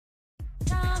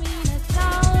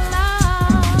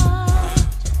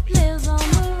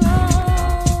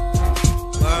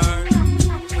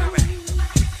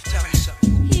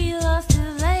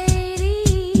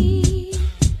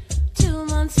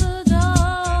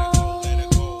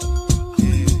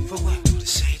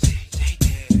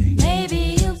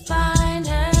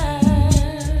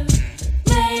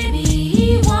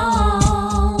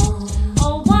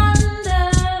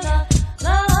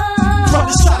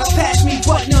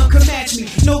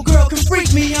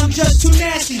Me, I'm just too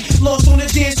nasty. Lost on the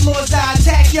dance floors, I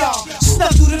attack y'all.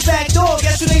 Snuck through the back door,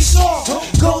 guess what they saw?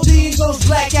 Goldie goes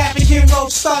black African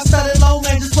rope. Star studded low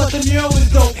man, just what the mural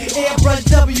is dope. Airbrush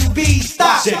WB,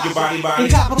 stop. Shake your body, body.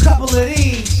 And cop a couple of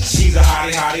these. She's a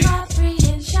hottie, hottie.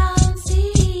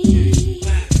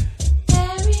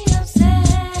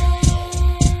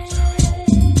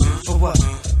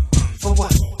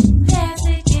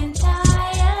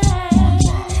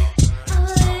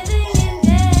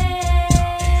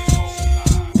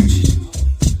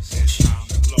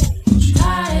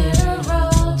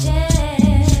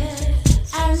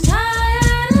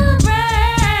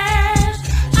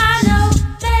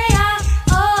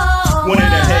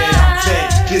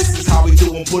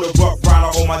 Put a rough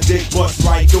rider on my dick, bust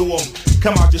right through him.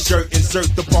 Come out your shirt,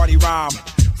 insert the party rhyme.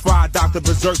 Fried Dr.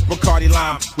 Berserk, Bacardi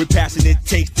Lime. With passionate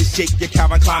taste to shake your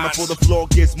Calvin Klein before the floor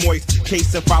gets moist.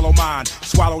 Case and follow mine.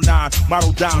 Swallow 9,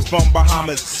 model dimes from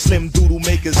Bahamas. Slim doodle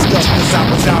makers, stuff the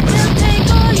South Diamonds.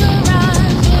 Take all your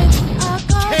rides with a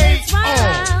golden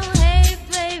smile. Hey,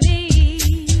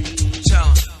 baby. Tell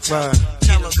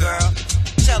her, girl.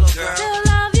 Tell her, girl. She'll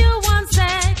love you 1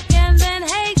 second, then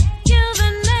hate you the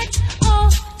next. Oh,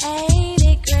 ain't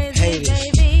it crazy,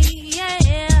 baby?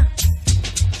 Yeah.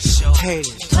 Sure.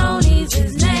 Tony's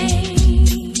his name.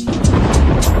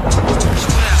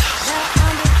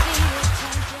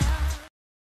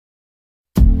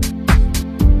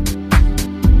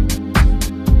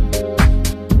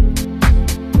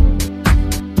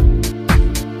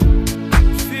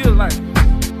 Feel like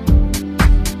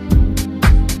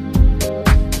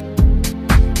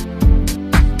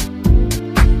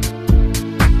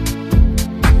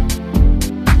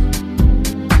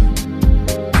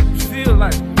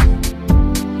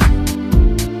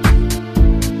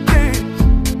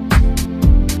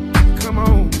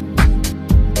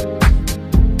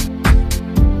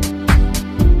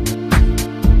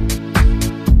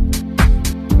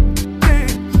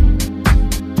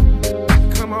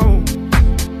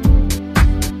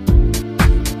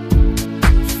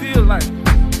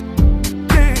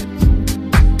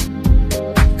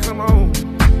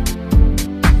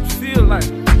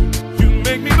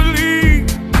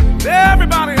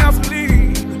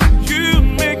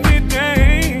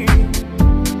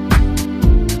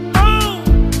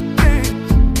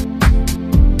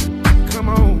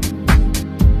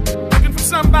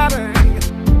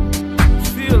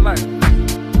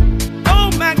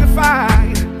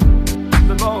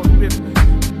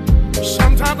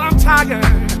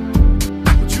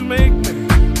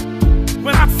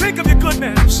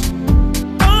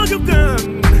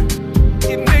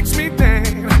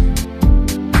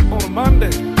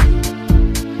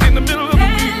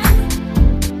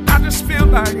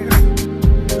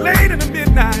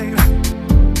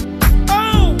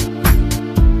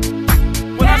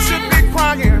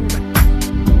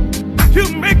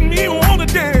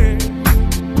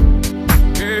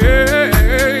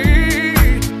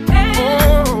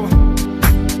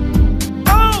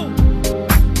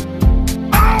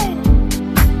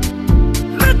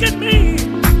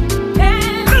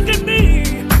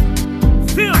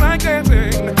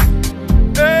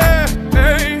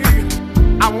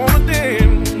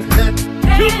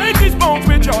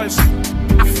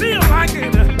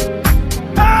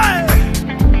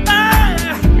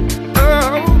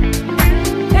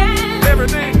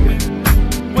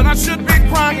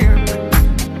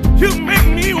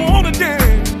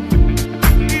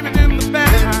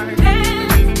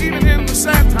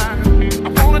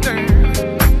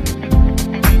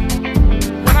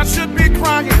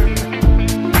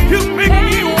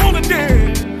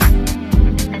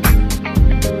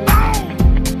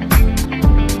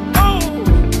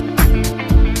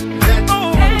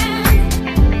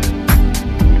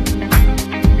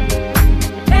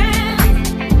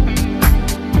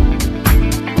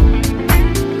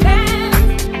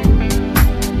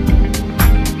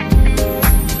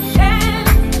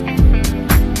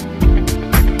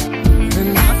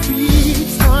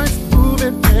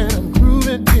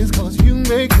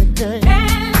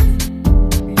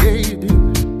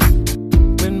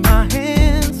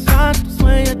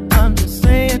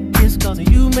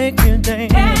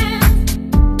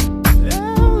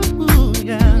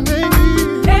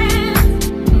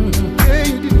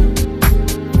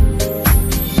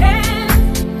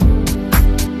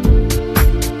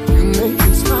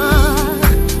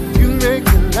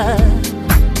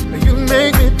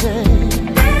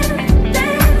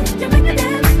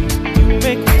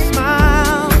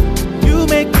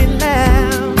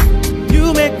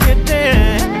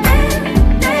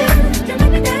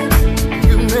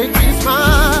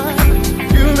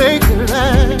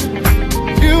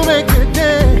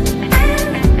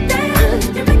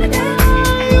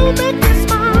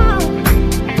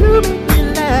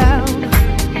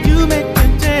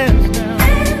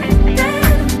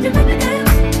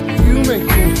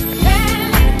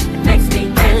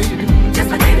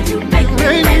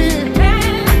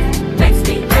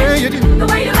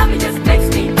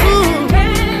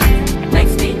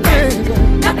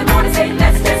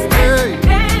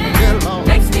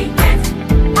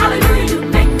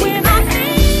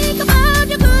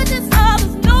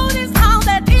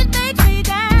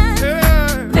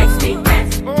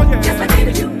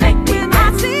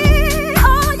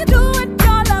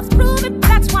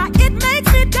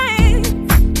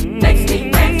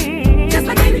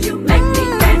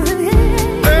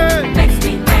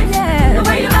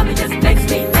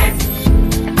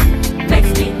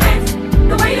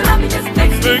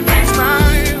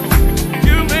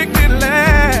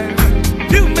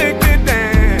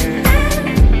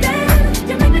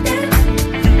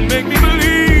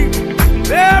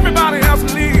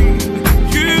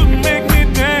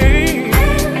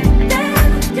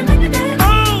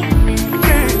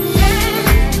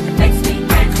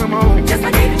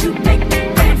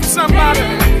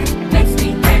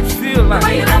like. The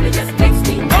way you love me just makes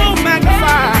me dance. Oh,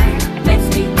 magnify. Makes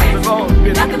me dance.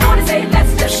 Nothing more to say,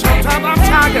 let's just dance. Sometimes I'm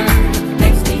tired.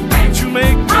 Makes me dance. You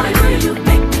make me. Hallelujah, you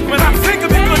make me. When I think of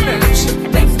your goodness,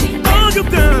 makes me dance. all you've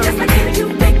done, just like it, you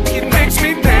make me. It makes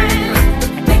me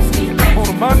dance. Makes me dance. On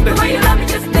a Monday, the way you love me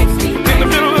just makes me dance. In the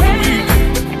middle of the week,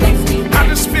 makes me dance. I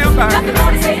just feel like nothing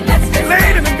more to say, let's just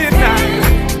late in the midnight.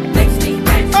 Makes me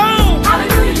dance. Oh,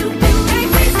 hallelujah, you make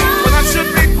me smile. When I should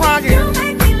be crying, you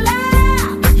make me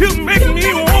laugh. You make me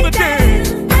wanna dance.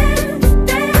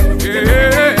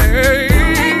 Yeah.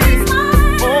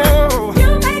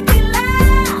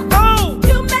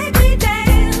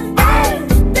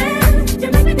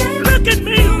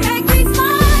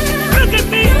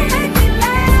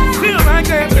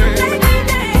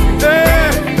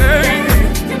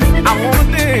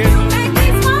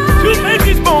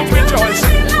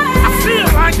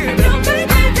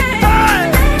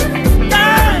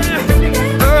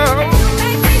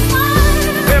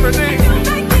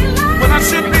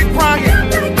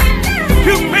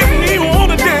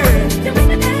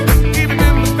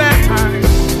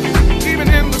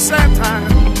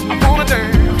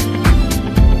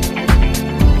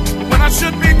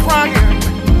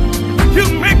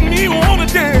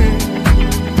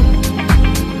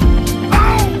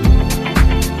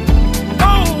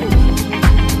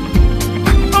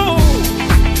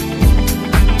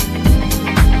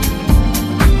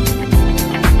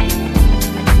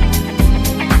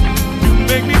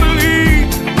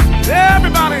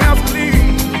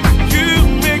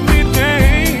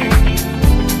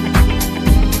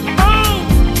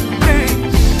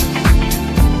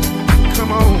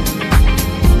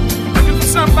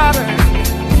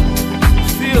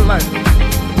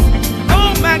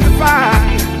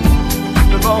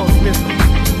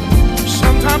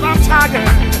 Sometimes I'm tired,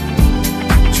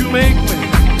 but you make me.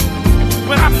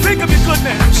 When I think of your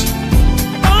goodness,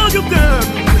 all you've done,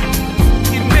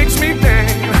 it makes me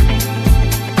dance.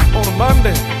 On a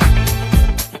Monday,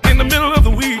 in the middle of the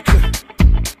week,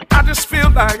 I just feel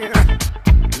like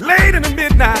late in the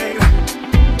midnight.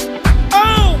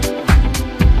 Oh,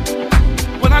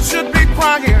 when I should be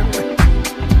crying,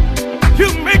 you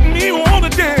make me wanna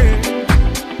dance.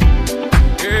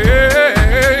 Yeah.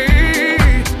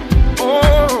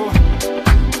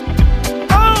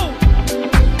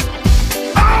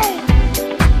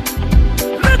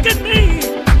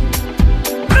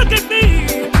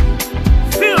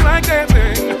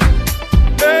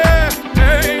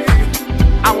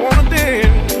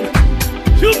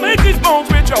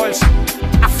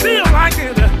 I feel like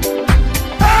it.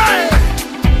 Hey,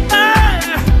 hey,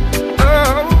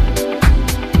 oh,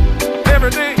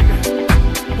 every day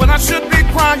when I should be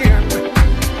crying,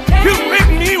 you make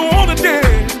me wanna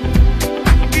dance.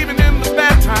 Even in the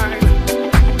bad time,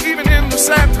 even in the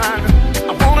sad time,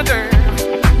 I wanna dance.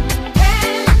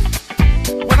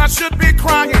 When I should be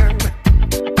crying,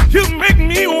 you make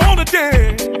me wanna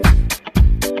dance.